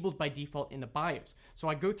enabled by default in the BIOS. So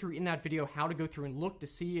I go through in that video how to go through and look to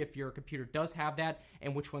see if your computer does have that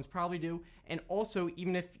and which ones probably do. And also,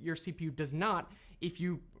 even if your CPU does not, if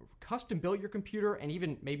you custom built your computer, and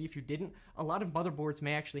even maybe if you didn't, a lot of motherboards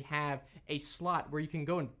may actually have a slot where you can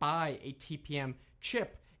go and buy a TPM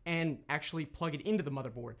chip and actually plug it into the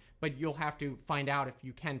motherboard, but you'll have to find out if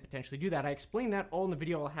you can potentially do that. I explained that all in the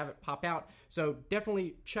video. I'll have it pop out, so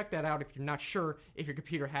definitely check that out if you're not sure if your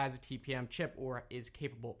computer has a TPM chip or is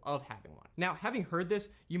capable of having one. Now, having heard this,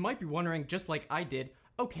 you might be wondering, just like I did,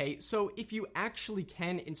 okay, so if you actually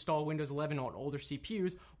can install Windows 11 on older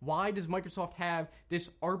CPUs, why does Microsoft have this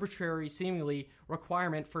arbitrary, seemingly,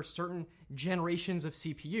 requirement for certain generations of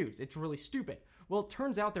CPUs? It's really stupid. Well, it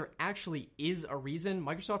turns out there actually is a reason.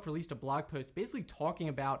 Microsoft released a blog post basically talking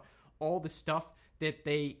about all the stuff that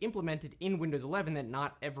they implemented in Windows 11 that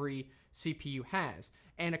not every CPU has.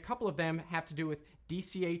 And a couple of them have to do with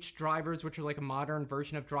DCH drivers, which are like a modern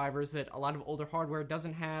version of drivers that a lot of older hardware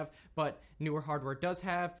doesn't have, but newer hardware does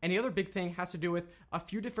have. And the other big thing has to do with a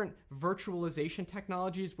few different virtualization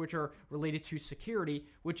technologies, which are related to security,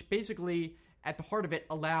 which basically, at the heart of it,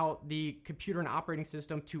 allow the computer and operating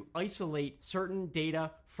system to isolate certain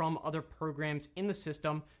data from other programs in the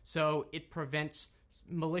system, so it prevents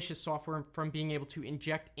malicious software from being able to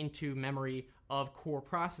inject into memory of core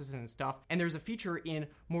processes and stuff. And there's a feature in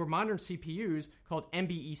more modern CPUs called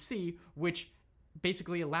MBEC, which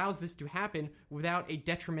basically allows this to happen without a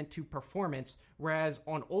detriment to performance, whereas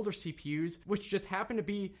on older CPUs, which just happen to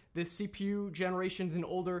be the CPU generations and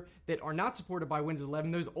older that are not supported by Windows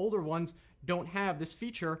 11, those older ones don't have this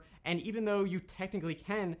feature, and even though you technically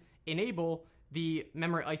can enable the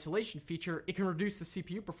memory isolation feature, it can reduce the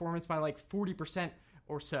CPU performance by like 40%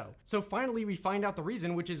 or so. So finally, we find out the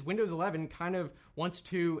reason, which is Windows 11 kind of wants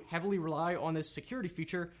to heavily rely on this security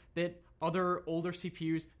feature that other older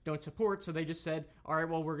CPUs don't support, so they just said, all right,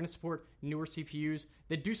 well, we're going to support newer CPUs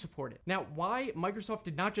that do support it. Now, why Microsoft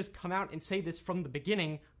did not just come out and say this from the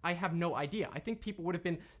beginning, I have no idea. I think people would have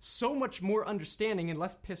been so much more understanding and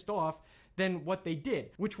less pissed off than what they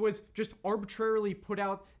did, which was just arbitrarily put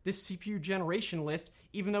out this CPU generation list,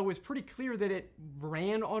 even though it was pretty clear that it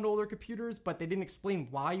ran on older computers, but they didn't explain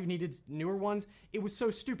why you needed newer ones. It was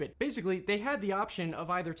so stupid. Basically, they had the option of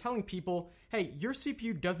either telling people, hey, your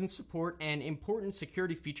CPU doesn't support an important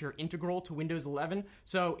security feature integral to Windows 11,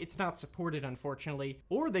 so it's not supported, unfortunately.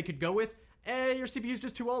 Or they could go with, your CPU is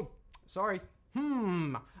just too old. Sorry.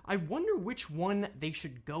 I wonder which one they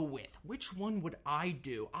should go with. Which one would I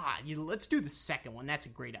do? Let's do the second one. That's a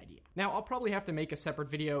great idea. Now, I'll probably have to make a separate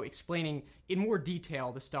video explaining in more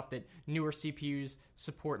detail the stuff that newer CPUs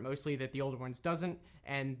support mostly that the older ones doesn't,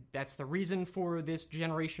 and that's the reason for this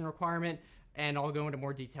generation requirement. And I'll go into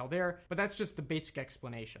more detail there, but that's just the basic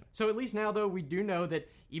explanation. So at least now, though, we do know that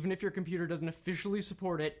even if your computer doesn't officially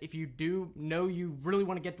support it, if you do know you really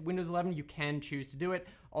want to get to Windows 11, you can choose to do it,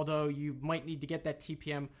 although you might need to get that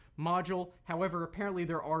TPM module. However, apparently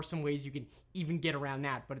there are some ways you can even get around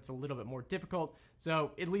that, but it's a little bit more difficult,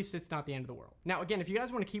 so at least it's not the end of the world. Now, again, if you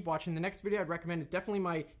guys want to keep watching, the next video I'd recommend is definitely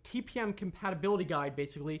my TPM compatibility guide,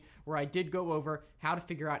 basically, where I did go over how to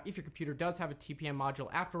figure out if your computer does have a TPM module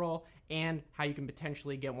after all, and how you can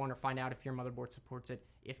potentially get one or find out if your motherboard supports it,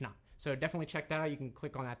 if not. So definitely check that out. You can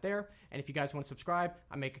click on that there. And if you guys want to subscribe,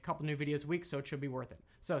 I make a couple new videos a week, so it should be worth it.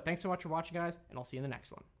 So thanks so much for watching, guys, and I'll see you in the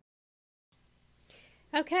next one.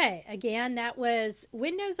 Okay, again, that was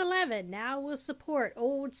Windows 11 now will support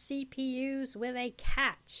old CPUs with a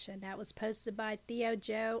catch, and that was posted by Theo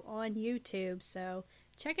Joe on YouTube, so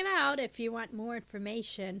check it out if you want more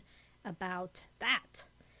information about that.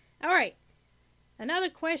 All right, another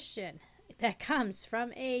question that comes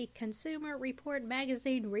from a Consumer Report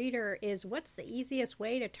magazine reader is, what's the easiest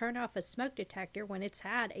way to turn off a smoke detector when it's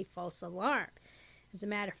had a false alarm? As a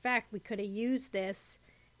matter of fact, we could have used this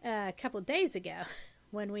a couple of days ago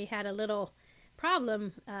when we had a little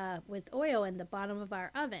problem with oil in the bottom of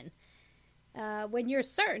our oven. When you're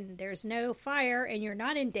certain there's no fire and you're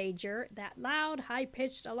not in danger, that loud,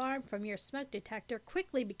 high-pitched alarm from your smoke detector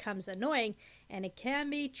quickly becomes annoying, and it can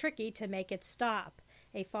be tricky to make it stop.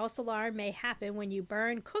 A false alarm may happen when you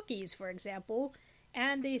burn cookies, for example,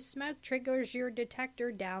 and the smoke triggers your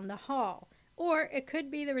detector down the hall. Or it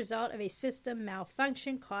could be the result of a system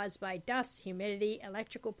malfunction caused by dust, humidity,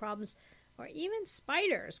 electrical problems, or even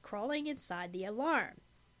spiders crawling inside the alarm.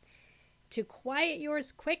 To quiet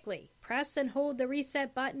yours quickly, press and hold the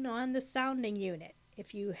reset button on the sounding unit.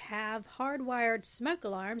 If you have hardwired smoke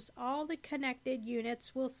alarms, all the connected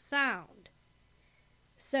units will sound.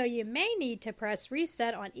 So you may need to press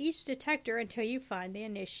reset on each detector until you find the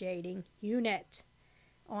initiating unit.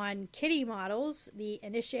 On Kitty models, the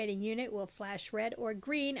initiating unit will flash red or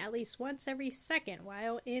green at least once every second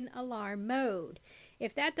while in alarm mode.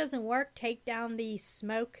 If that doesn't work, take down the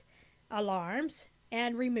smoke alarms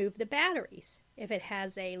and remove the batteries. If it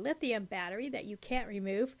has a lithium battery that you can't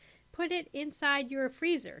remove, put it inside your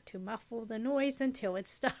freezer to muffle the noise until it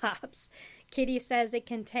stops. Kitty says it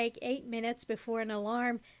can take 8 minutes before an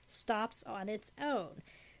alarm stops on its own.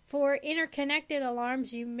 For interconnected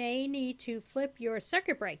alarms, you may need to flip your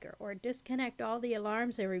circuit breaker or disconnect all the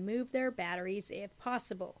alarms and remove their batteries if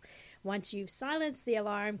possible. Once you've silenced the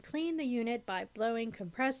alarm, clean the unit by blowing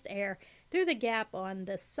compressed air through the gap on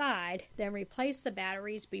the side, then replace the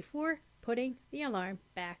batteries before putting the alarm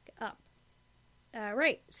back up.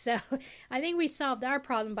 Right, so I think we solved our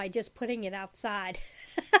problem by just putting it outside.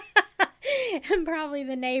 And probably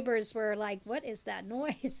the neighbors were like, what is that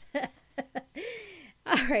noise?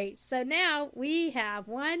 All right, so now we have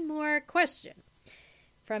one more question.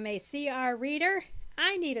 From a CR reader,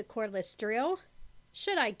 I need a cordless drill.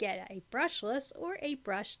 Should I get a brushless or a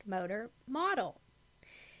brushed motor model?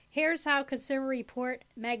 Here's how Consumer Report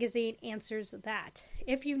magazine answers that.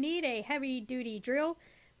 If you need a heavy-duty drill,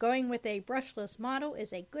 going with a brushless model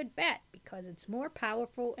is a good bet because it's more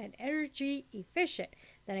powerful and energy efficient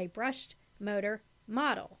than a brushed motor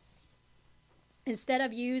model. Instead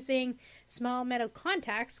of using small metal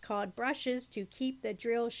contacts called brushes to keep the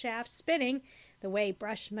drill shaft spinning the way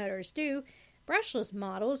brush motors do, brushless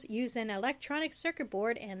models use an electronic circuit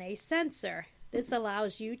board and a sensor. This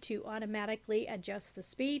allows you to automatically adjust the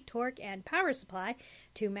speed, torque, and power supply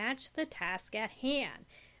to match the task at hand.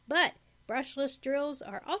 But brushless drills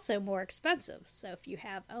are also more expensive, so if you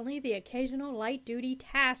have only the occasional light-duty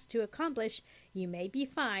task to accomplish, you may be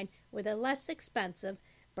fine with a less expensive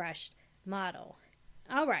brushed model.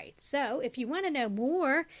 All right, so if you want to know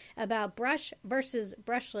more about brush versus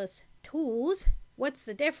brushless tools, what's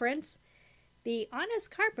the difference? The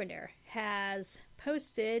Honest Carpenter has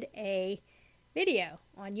posted a video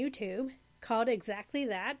on YouTube called exactly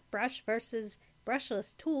that, brush versus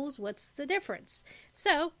brushless tools, what's the difference?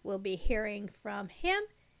 So we'll be hearing from him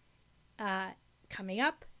coming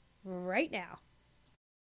up right now.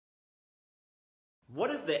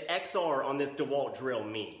 What does the XR on this DeWalt drill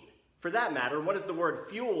mean? For that matter, what does the word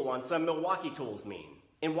fuel on some Milwaukee tools mean?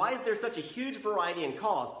 And why is there such a huge variety in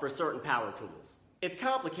cost for certain power tools? It's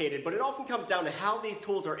complicated, but it often comes down to how these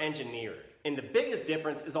tools are engineered. And the biggest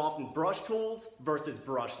difference is often brush tools versus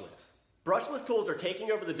brushless. Brushless tools are taking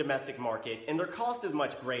over the domestic market and their cost is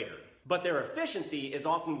much greater, but their efficiency is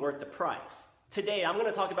often worth the price. Today, I'm going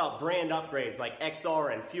to talk about brand upgrades like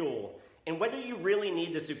XR and Fuel and whether you really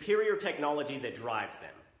need the superior technology that drives them.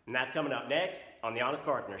 And that's coming up next on The Honest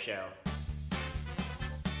Carpenter Show.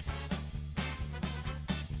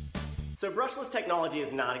 So brushless technology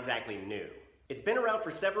is not exactly new. It's been around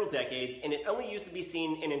for several decades, and it only used to be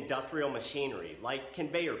seen in industrial machinery, like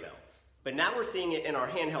conveyor belts. But now we're seeing it in our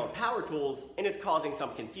handheld power tools, and it's causing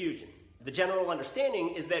some confusion. The general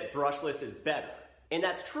understanding is that brushless is better. And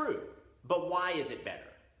that's true. But why is it better?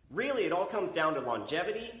 Really, it all comes down to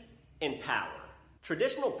longevity and power.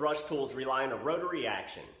 Traditional brush tools rely on a rotary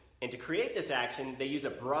action, and to create this action, they use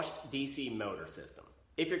a brushed DC motor system.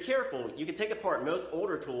 If you're careful, you can take apart most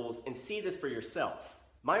older tools and see this for yourself.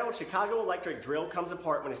 My old Chicago electric drill comes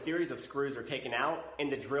apart when a series of screws are taken out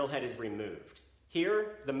and the drill head is removed.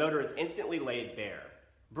 Here, the motor is instantly laid bare.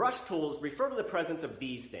 Brush tools refer to the presence of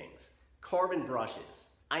these things, carbon brushes.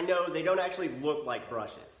 I know they don't actually look like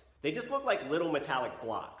brushes. They just look like little metallic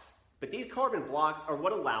blocks. But these carbon blocks are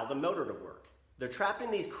what allow the motor to work. They're trapped in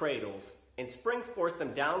these cradles, and springs force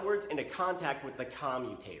them downwards into contact with the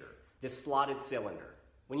commutator, this slotted cylinder.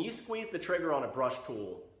 When you squeeze the trigger on a brush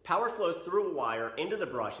tool, power flows through a wire into the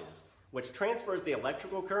brushes, which transfers the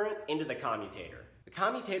electrical current into the commutator. The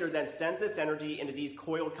commutator then sends this energy into these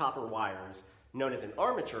coiled copper wires, known as an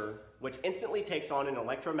armature, which instantly takes on an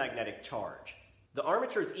electromagnetic charge. The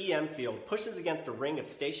armature's EM field pushes against a ring of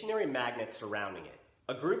stationary magnets surrounding it.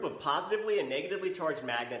 A group of positively and negatively charged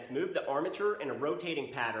magnets move the armature in a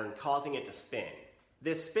rotating pattern, causing it to spin.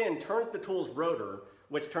 This spin turns the tool's rotor,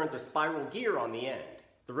 which turns a spiral gear on the end.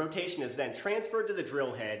 The rotation is then transferred to the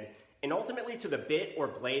drill head and ultimately to the bit or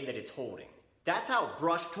blade that it's holding. That's how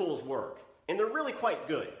brush tools work, and they're really quite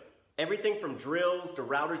good. Everything from drills to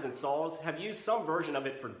routers and saws have used some version of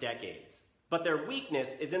it for decades. But their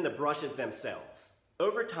weakness is in the brushes themselves.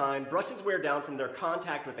 Over time, brushes wear down from their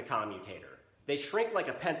contact with the commutator. They shrink like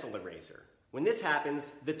a pencil eraser. When this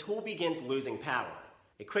happens, the tool begins losing power.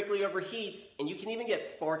 It quickly overheats, and you can even get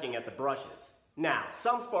sparking at the brushes. Now,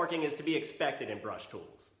 some sparking is to be expected in brush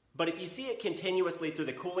tools. But if you see it continuously through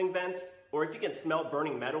the cooling vents, or if you can smell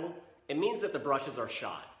burning metal, it means that the brushes are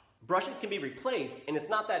shot. Brushes can be replaced, and it's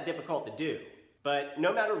not that difficult to do. But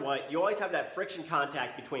no matter what, you always have that friction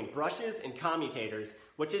contact between brushes and commutators,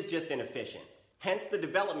 which is just inefficient. Hence the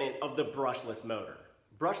development of the brushless motor.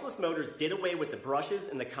 Brushless motors did away with the brushes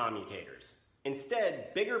and the commutators.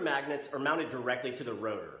 Instead, bigger magnets are mounted directly to the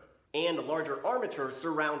rotor, and a larger armature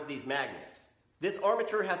surrounds these magnets. This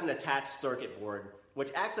armature has an attached circuit board,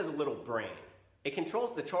 which acts as a little brain. It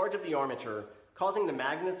controls the charge of the armature, causing the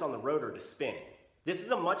magnets on the rotor to spin. This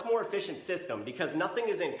is a much more efficient system because nothing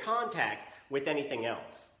is in contact with anything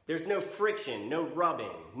else. There's no friction, no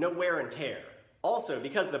rubbing, no wear and tear. Also,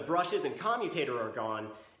 because the brushes and commutator are gone,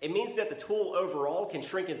 it means that the tool overall can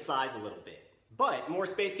shrink in size a little bit. But more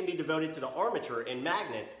space can be devoted to the armature and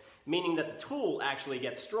magnets, meaning that the tool actually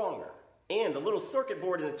gets stronger. And the little circuit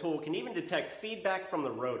board in the tool can even detect feedback from the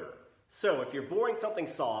rotor. So if you're boring something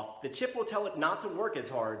soft, the chip will tell it not to work as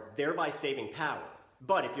hard, thereby saving power.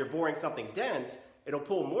 But if you're boring something dense, it'll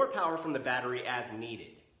pull more power from the battery as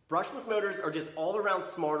needed. Brushless motors are just all around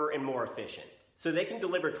smarter and more efficient. So they can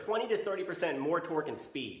deliver 20 to 30% more torque and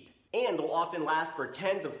speed. And they'll often last for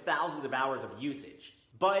tens of thousands of hours of usage.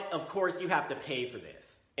 But of course you have to pay for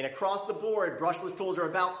this. And across the board, brushless tools are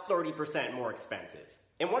about 30% more expensive.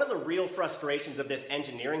 And one of the real frustrations of this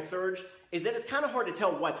engineering surge is that it's kind of hard to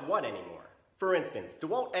tell what's what anymore. For instance,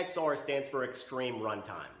 DeWalt XR stands for Extreme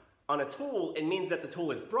Runtime. On a tool, it means that the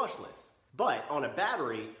tool is brushless. But on a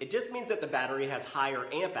battery, it just means that the battery has higher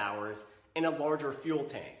amp hours and a larger fuel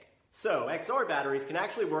tank. So XR batteries can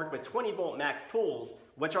actually work with 20 volt max tools,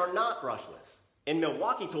 which are not brushless. And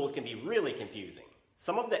Milwaukee tools can be really confusing.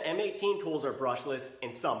 Some of the M18 tools are brushless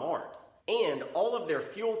and some aren't. And all of their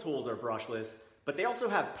fuel tools are brushless, but they also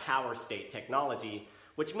have power state technology,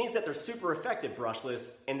 which means that they're super effective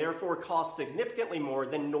brushless and therefore cost significantly more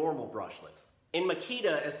than normal brushless. And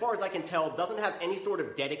Makita, as far as I can tell, doesn't have any sort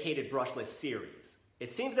of dedicated brushless series.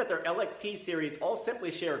 It seems that their LXT series all simply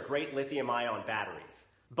share great lithium-ion batteries.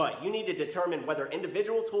 But you need to determine whether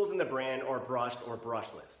individual tools in the brand are brushed or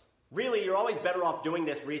brushless. Really, you're always better off doing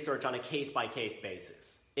this research on a case-by-case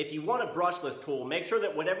basis. If you want a brushless tool, make sure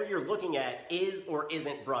that whatever you're looking at is or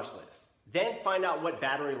isn't brushless. Then find out what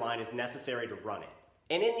battery line is necessary to run it.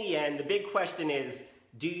 And in the end, the big question is,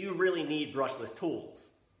 do you really need brushless tools?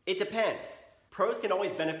 It depends. Pros can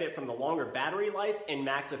always benefit from the longer battery life and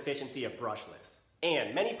max efficiency of brushless.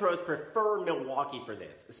 And many pros prefer Milwaukee for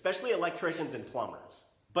this, especially electricians and plumbers.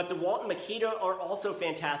 But DeWalt and Makita are also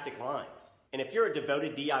fantastic lines. And if you're a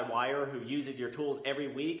devoted DIYer who uses your tools every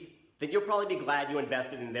week, then you'll probably be glad you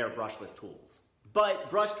invested in their brushless tools. But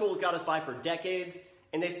brush tools got us by for decades,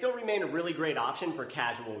 and they still remain a really great option for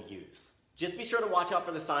casual use. Just be sure to watch out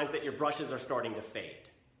for the signs that your brushes are starting to fade.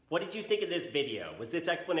 What did you think of this video? Was this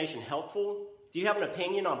explanation helpful? Do you have an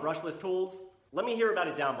opinion on brushless tools? Let me hear about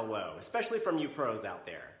it down below, especially from you pros out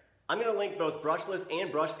there. I'm going to link both brushless and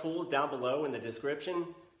brush tools down below in the description.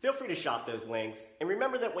 Feel free to shop those links, and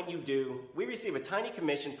remember that when you do, we receive a tiny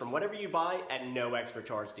commission from whatever you buy at no extra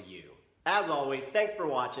charge to you. As always, thanks for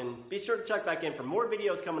watching. Be sure to check back in for more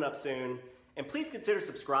videos coming up soon, and please consider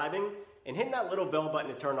subscribing and hitting that little bell button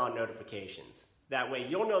to turn on notifications. That way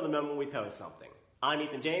you'll know the moment we post something. I'm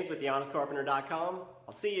Ethan James with TheHonestCarpenter.com.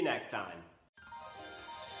 I'll see you next time.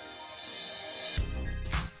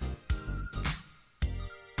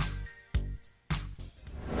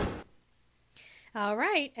 All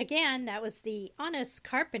right, again, that was The Honest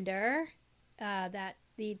Carpenter, that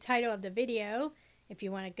the title of the video, if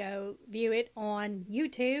you want to go view it on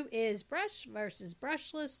YouTube, is Brush versus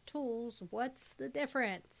Brushless Tools, What's the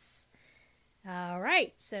Difference? All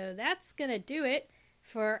right, so that's going to do it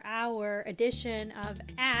for our edition of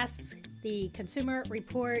Ask the Consumer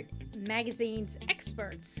Report Magazine's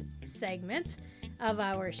Experts segment of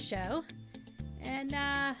our show. And,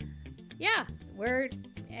 yeah, we're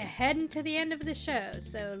heading to the end of the show,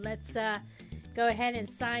 so let's go ahead and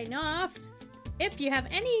sign off. If you have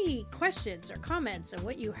any questions or comments on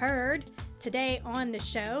what you heard today on the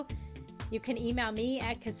show, You can email me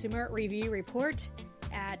at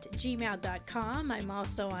consumerreviewreport@gmail.com. I'm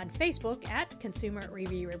also on Facebook at Consumer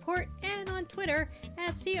Review Report and on Twitter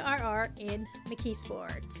at CRR in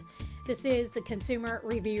McKeesports. This is the Consumer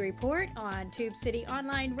Review Report on Tube City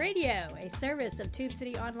Online Radio, a service of Tube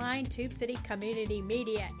City Online, Tube City Community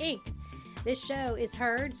Media, Inc. This show is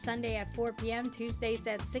heard Sunday at 4 p.m., Tuesdays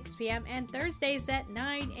at 6 p.m., and Thursdays at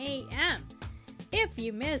 9 a.m. If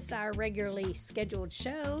you miss our regularly scheduled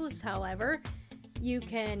shows, however, you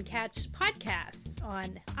can catch podcasts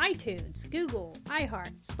on iTunes, Google,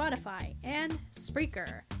 iHeart, Spotify, and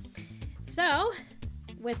Spreaker. So,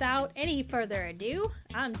 without any further ado,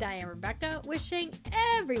 I'm Diane Rebecca, wishing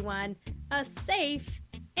everyone a safe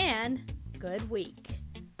and good week.